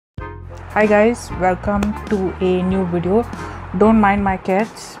Hi guys, welcome to a new video. Don't mind my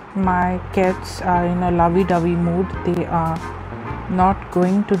cats. My cats are in a lovey-dovey mood. They are not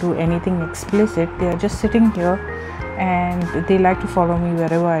going to do anything explicit. They are just sitting here and they like to follow me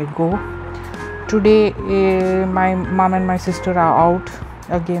wherever I go. Today my mom and my sister are out.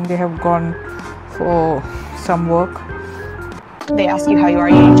 Again, they have gone for some work. They ask you how you are,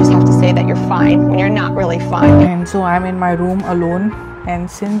 you just have to say that you're fine when you're not really fine. And so I'm in my room alone, and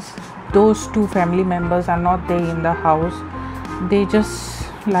since those two family members are not there in the house, they just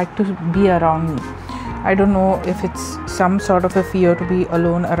like to be around me. I don't know if it's some sort of a fear to be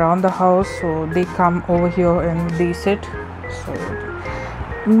alone around the house, so they come over here and they sit.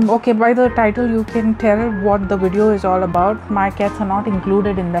 So okay, by the title you can tell what the video is all about. My cats are not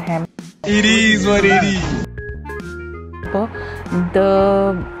included in the hamper. It is what it is.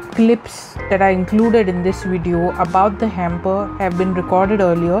 The clips that are included in this video about the hamper have been recorded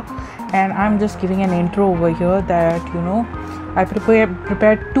earlier, and I'm just giving an intro over here that I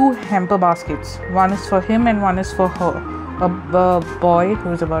prepared two hamper baskets. One is for him and one is for her. A boy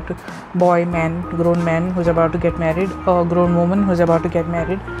who's about to grown man who's about to get married, a grown woman who's about to get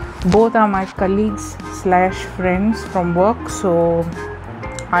married. Both are my colleagues / friends from work, so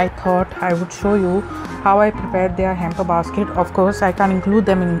I thought I would show you how I prepared their hamper basket. Of course, I can't include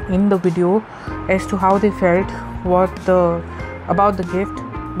them in the video as to how they felt, about the gift,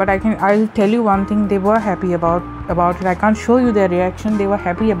 but I'll tell you one thing: they were happy about it. I can't show you their reaction. They were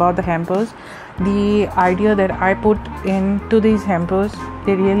happy about the hampers. The idea that I put into these hampers,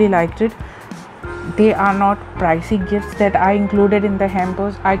 they really liked it. They are not pricey gifts that I included in the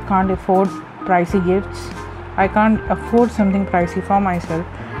hampers. I can't afford pricey gifts. I can't afford something pricey for myself,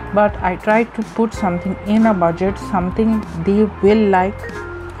 but I tried to put something in a budget, something they will like,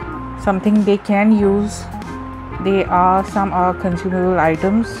 something they can use. Some are consumable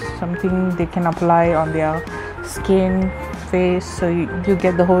items, something they can apply on their skin, face, so you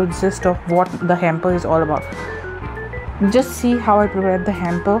get the whole gist of what the hamper is all about. Just see how I prepared the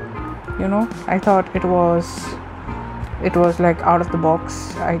hamper. I thought it was like out of the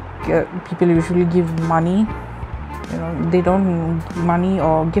box. People usually give money. They don't need money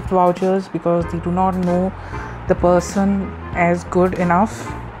or gift vouchers because they do not know the person as good enough.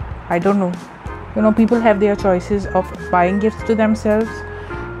 I don't know. People have their choices of buying gifts to themselves,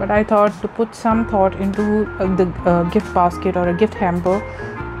 but I thought to put some thought into the gift basket or a gift hamper.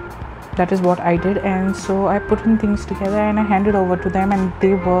 That is what I did, and so I put in things together and I handed over to them, and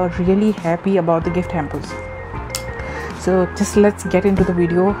they were really happy about the gift hampers. So just let's get into the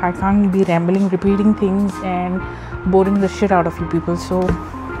video. I can't be rambling, repeating things and boring the shit out of you people, so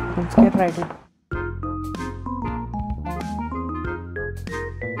let's get right in.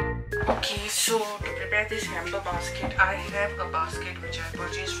 Okay, so to prepare this hamper basket, I have a basket which I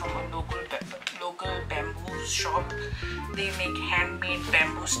purchased from a local bamboo shop. They make handmade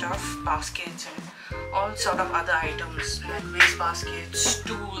bamboo stuff, baskets and all sort of other items like waste baskets,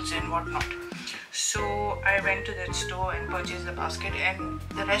 tools and whatnot. So I went to that store and purchased the basket, and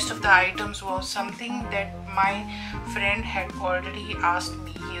the rest of the items was something that my friend had already asked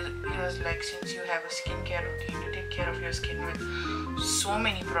me. He was like, since you have a skincare routine, you take care of your skin with so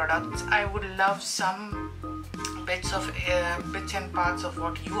many products, I would love some bits and parts of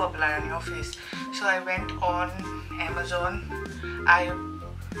what you apply on your face. So I went on Amazon. I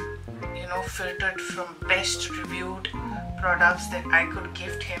filtered from best reviewed products that I could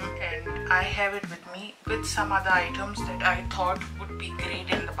gift him, and I have it with me with some other items that I thought would be great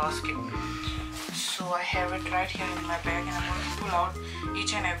in the basket. So I have it right here in my bag, and I'm going to pull out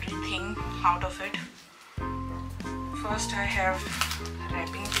each and everything out of it. First I have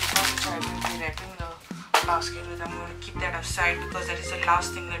wrapping paper, which I will be wrapping the basket with. I'm going to keep that aside because that is the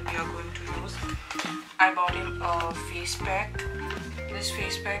last thing that we are going to use. I bought him a face pack. This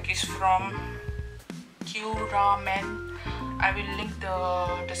face pack is from Men. I will link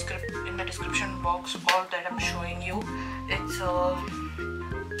in the description box all that I'm showing you. It's a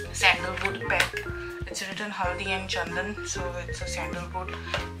sandalwood pack. It's written Haldi and Chandan, so it's a sandalwood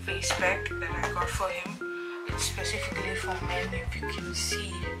face pack that I got for him. It's specifically for men, if you can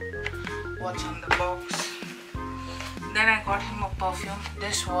see what's on the box. Then I got him a perfume.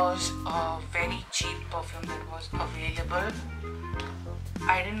 This was a very cheap perfume that was available.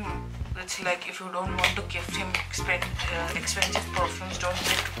 It's like, if you don't want to gift him expensive perfumes, don't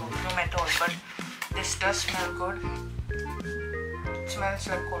gift perfume at all, but this does smell good. It smells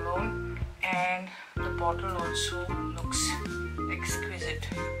like cologne, and the bottle also looks exquisite.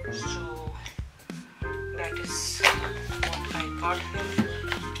 So that is what I got him.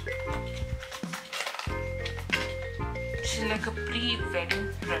 is like a pre-wedding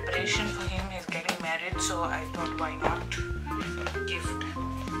preparation for him. He's getting married, so I thought why not gift.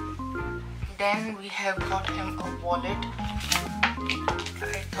 Then we have got him a wallet.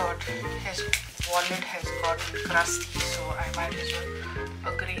 I thought his wallet has gotten crusty, so I might as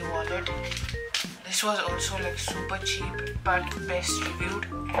well a grey wallet. This was also like super cheap but best reviewed,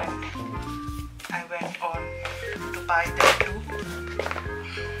 and I went on to buy that too.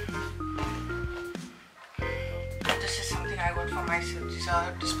 This is something I got for myself. These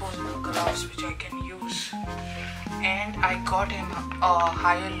are disposable gloves which I can use. And I got him a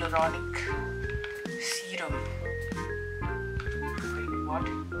hyaluronic serum. Wait, what?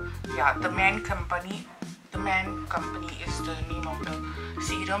 Yeah, the Man Company is the name of the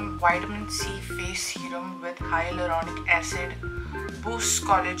serum. Vitamin C face serum with hyaluronic acid, boosts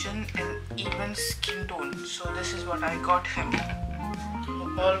collagen and even skin tone. So this is what I got him.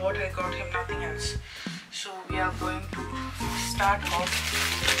 All what I got him, nothing else. So we are going to start off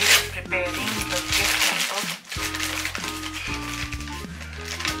with preparing the gift hamper.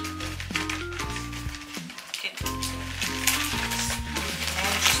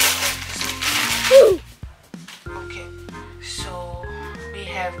 Okay, so we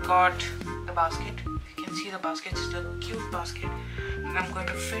have got the basket. You can see the basket is a cute basket, and I'm going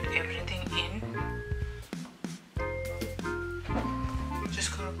to fit everything in. I'm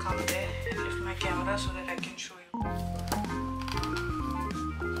just going to come there and lift my camera so that I can show you.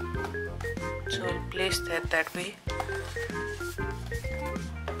 So I'll place that way.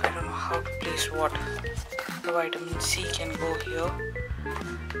 I don't know how to place what. The vitamin C can go here.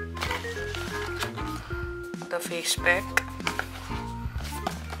 The face pack.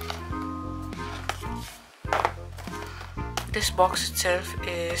 This box itself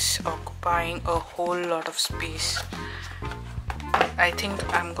is occupying a whole lot of space. I think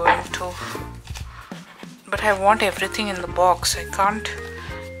I'm going to, but I want everything in the box. I can't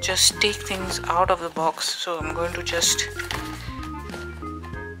just take things out of the box, so I'm going to just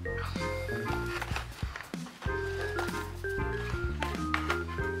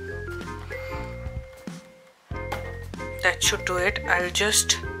that should do it. I'll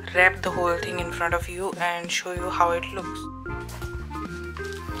just wrap the whole thing in front of you and show you how it looks.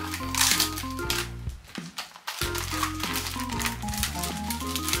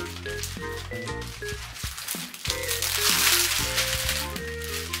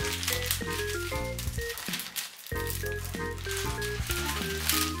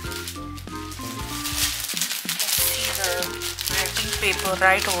 See the wrapping paper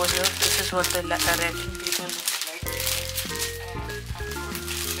right over here. This is what the wrapping paper looks like.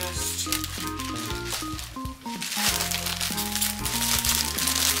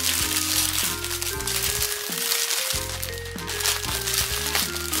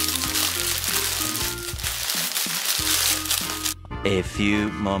 A few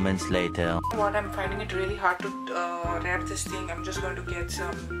moments later. What I'm finding it really hard to wrap this thing. I'm just going to get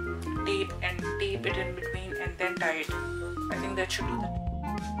some tape and tape it in between and then tie it. I think that should do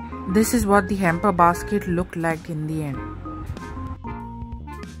that. This is what the hamper basket looked like in the end.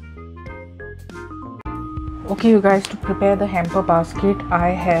 Okay, you guys, to prepare the hamper basket, I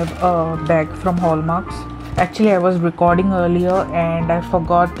have a bag from Hallmarks. Actually, I was recording earlier and I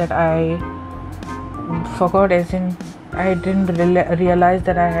forgot that I didn't realize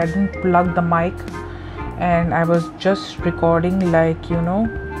that I hadn't plugged the mic, and I was just recording like, you know,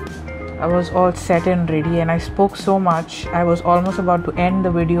 I was all set and ready, and I spoke so much I was almost about to end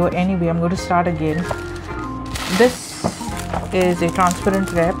the video. Anyway, I'm going to start again. This is a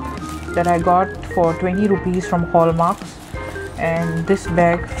transparent wrap that I got for 20 rupees from Hallmarks, and this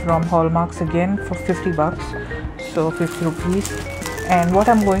bag from Hallmarks again for 50 bucks, so 50 rupees. And what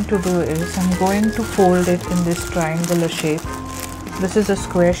I'm going to do is I'm going to fold it in this triangular shape. This is a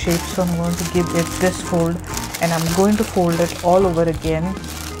square shape, so I'm going to give it this fold, and I'm going to fold it all over again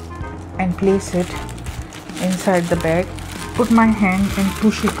and place it inside the bag. Put my hand and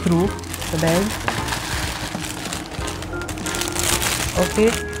push it through the bag.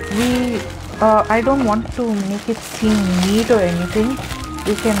 Okay, I don't want to make it seem neat or anything.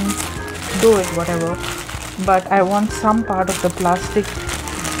 You can do it whatever, but I want some part of the plastic,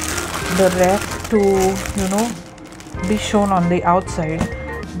 the wrap, to, you know, be shown on the outside,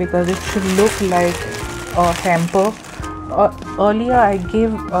 because it should look like a hamper. Earlier I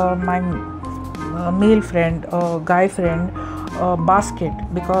gave my male friend, guy friend, a basket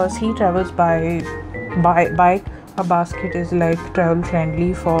because he travels by bike. A basket is like travel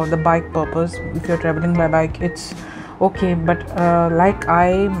friendly for the bike purpose. If you're traveling by bike, it's okay, but like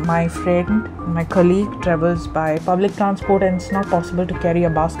my friend, my colleague travels by public transport, and it's not possible to carry a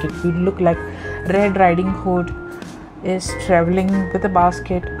basket. We look like Red Riding Hood is traveling with a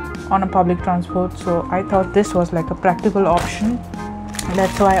basket on a public transport, so I thought this was like a practical option.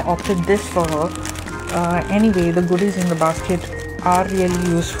 That's why I opted this for her. Anyway, the goodies in the basket are really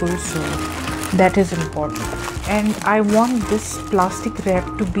useful, so that is important. And I want this plastic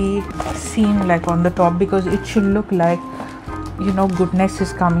wrap to be seen like on the top, because it should look like, you know, goodness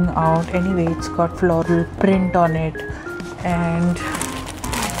is coming out. Anyway, it's got floral print on it, and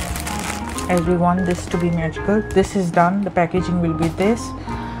as we want this to be magical, this is done. The packaging will be this.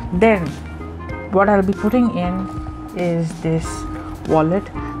 Then what I'll be putting in is this wallet.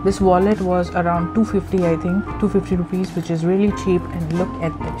 This wallet was around 250, I think 250 rupees, which is really cheap. And look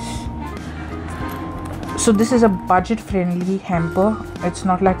at this. So this is a budget friendly hamper. It's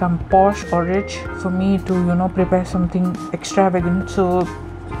not like I'm posh or rich for me to, you know, prepare something extravagant. So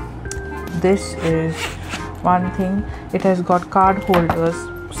this is one thing. It has got card holders,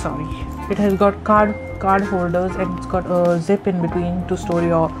 it has got card holders, and it's got a zip in between to store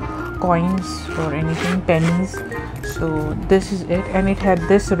your coins or anything, pennies. So this is it, and it had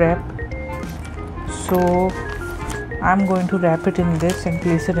this wrap. So I'm going to wrap it in this and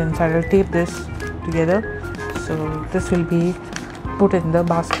place it inside. I'll tape this together, so this will be put in the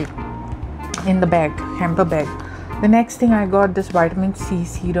basket, in the bag, hamper bag. The next thing, I got this vitamin C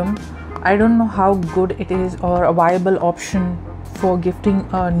serum. I don't know how good it is or a viable option for gifting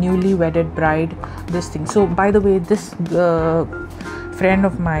a newly wedded bride this thing. So by the way, this friend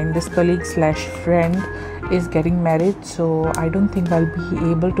of mine, this colleague slash friend, is getting married, so I don't think I'll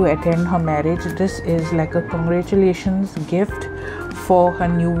be able to attend her marriage. This is like a congratulations gift for her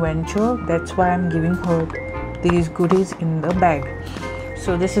new venture. That's why I'm giving her these goodies in the bag.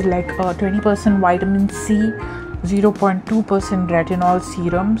 So this is like a 20% vitamin C, 0.2% retinol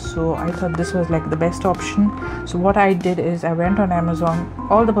serum. So I thought this was like the best option. So what I did is I went on Amazon.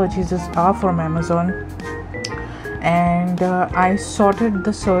 All the purchases are from Amazon, and I sorted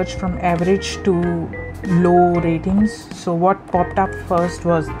the search from average to low ratings. So what popped up first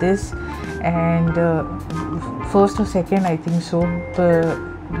was this, and first or second, I think so,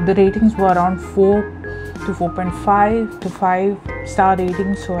 the ratings were around 4 to 4.5 to 5-star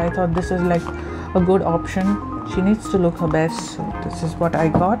ratings. So I thought this is like a good option. She needs to look her best, so this is what I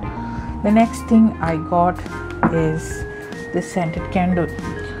got. The next thing I got is this scented candle.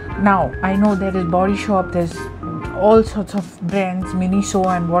 Now I know there is Body Shop, there's all sorts of brands, Miniso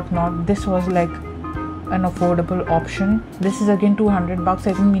and whatnot. This was like an affordable option. This is again 200 bucks.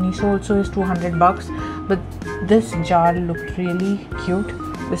 I think Miniso also is 200 bucks, but this jar looked really cute.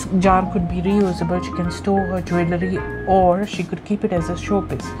 This jar could be reusable. She can store her jewelry, or she could keep it as a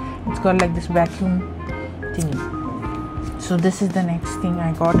showpiece. It's got like this vacuum thingy. So this is the next thing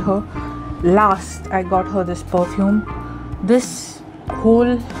I got her. Last, I got her this perfume. This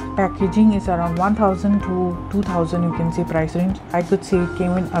whole packaging is around 1000 to 2000, you can say price range. I could say it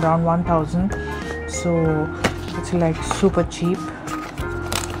came in around 1000, so it's like super cheap.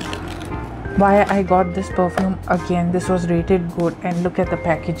 Why I got this perfume, again, this was rated good, and look at the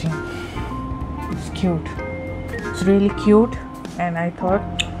packaging. It's cute, it's really cute, and I thought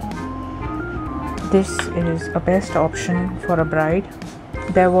this is a best option for a bride.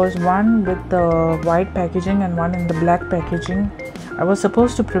 There was one with the white packaging and one in the black packaging. I was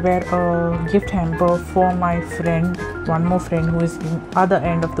supposed to prepare a gift hamper for my friend, one more friend who is in other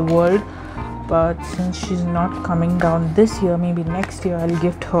end of the world, but since she's not coming down this year, maybe next year I'll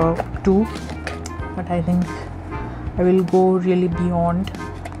gift her too. But I think I will go really beyond.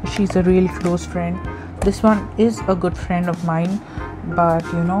 She's a really close friend. This one is a good friend of mine, but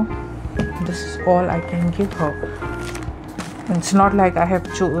you know, this is all I can give her. It's not like I have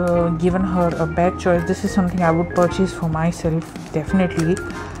given her a bad choice. This is something I would purchase for myself, definitely.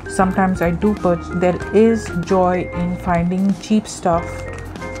 Sometimes I do purchase. There is joy in finding cheap stuff,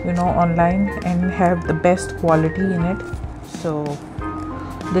 you know, online, and have the best quality in it. So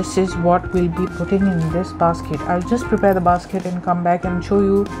this is what we'll be putting in this basket. I'll just prepare the basket and come back and show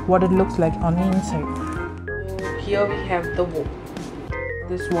you what it looks like on the inside. So here we have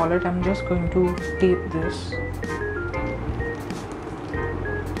this wallet. I'm just going to tape this.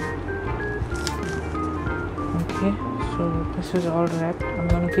 Okay, so this is all wrapped. I'm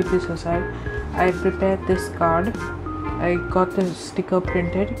going to keep this aside. I prepared this card. I got the sticker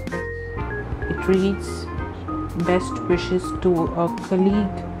printed. It reads, "Best wishes to a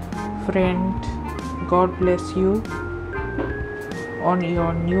colleague, friend. God bless you on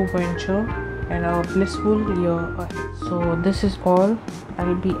your new venture and a blissful year ahead." So this is all.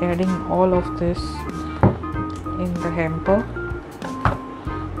 I'll be adding all of this in the hamper,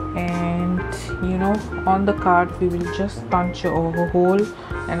 and you know, on the card we will just punch a hole,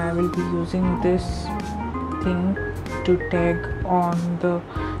 and I will be using this thing to tag on the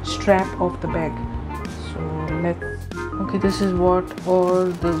strap of the bag. So okay, this is what all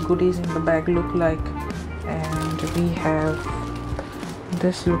the goodies in the bag look like, and we have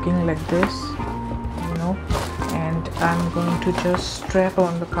this looking like this, you know, and I'm going to just strap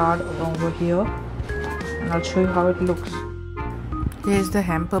on the card over here and I'll show you how it looks. Here's the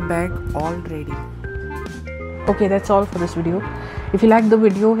hamper bag all ready. Okay, that's all for this video. If you like the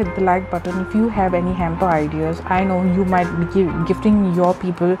video, hit the like button. If you have any hamper ideas, I know you might be gifting your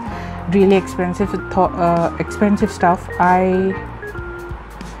people really expensive stuff. I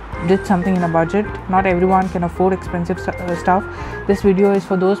did something in a budget. Not everyone can afford expensive stuff. This video is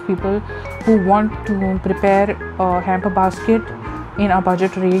for those people who want to prepare a hamper basket in a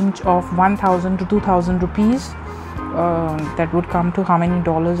budget range of 1,000 to 2,000 rupees. That would come to how many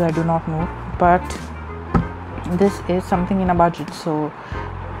dollars, I do not know, but this is something in a budget. So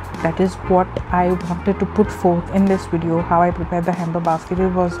that is what I wanted to put forth in this video, how I prepared the hamper basket. It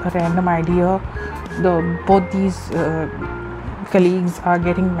was a random idea. Both these colleagues are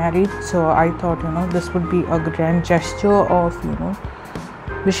getting married, so I thought, you know, this would be a grand gesture of, you know,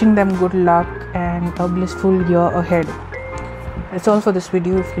 wishing them good luck and a blissful year ahead. That's all for this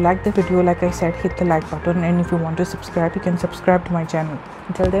video. If you like the video, like I said, hit the like button, and if you want to subscribe, you can subscribe to my channel.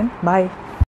 Until then, bye.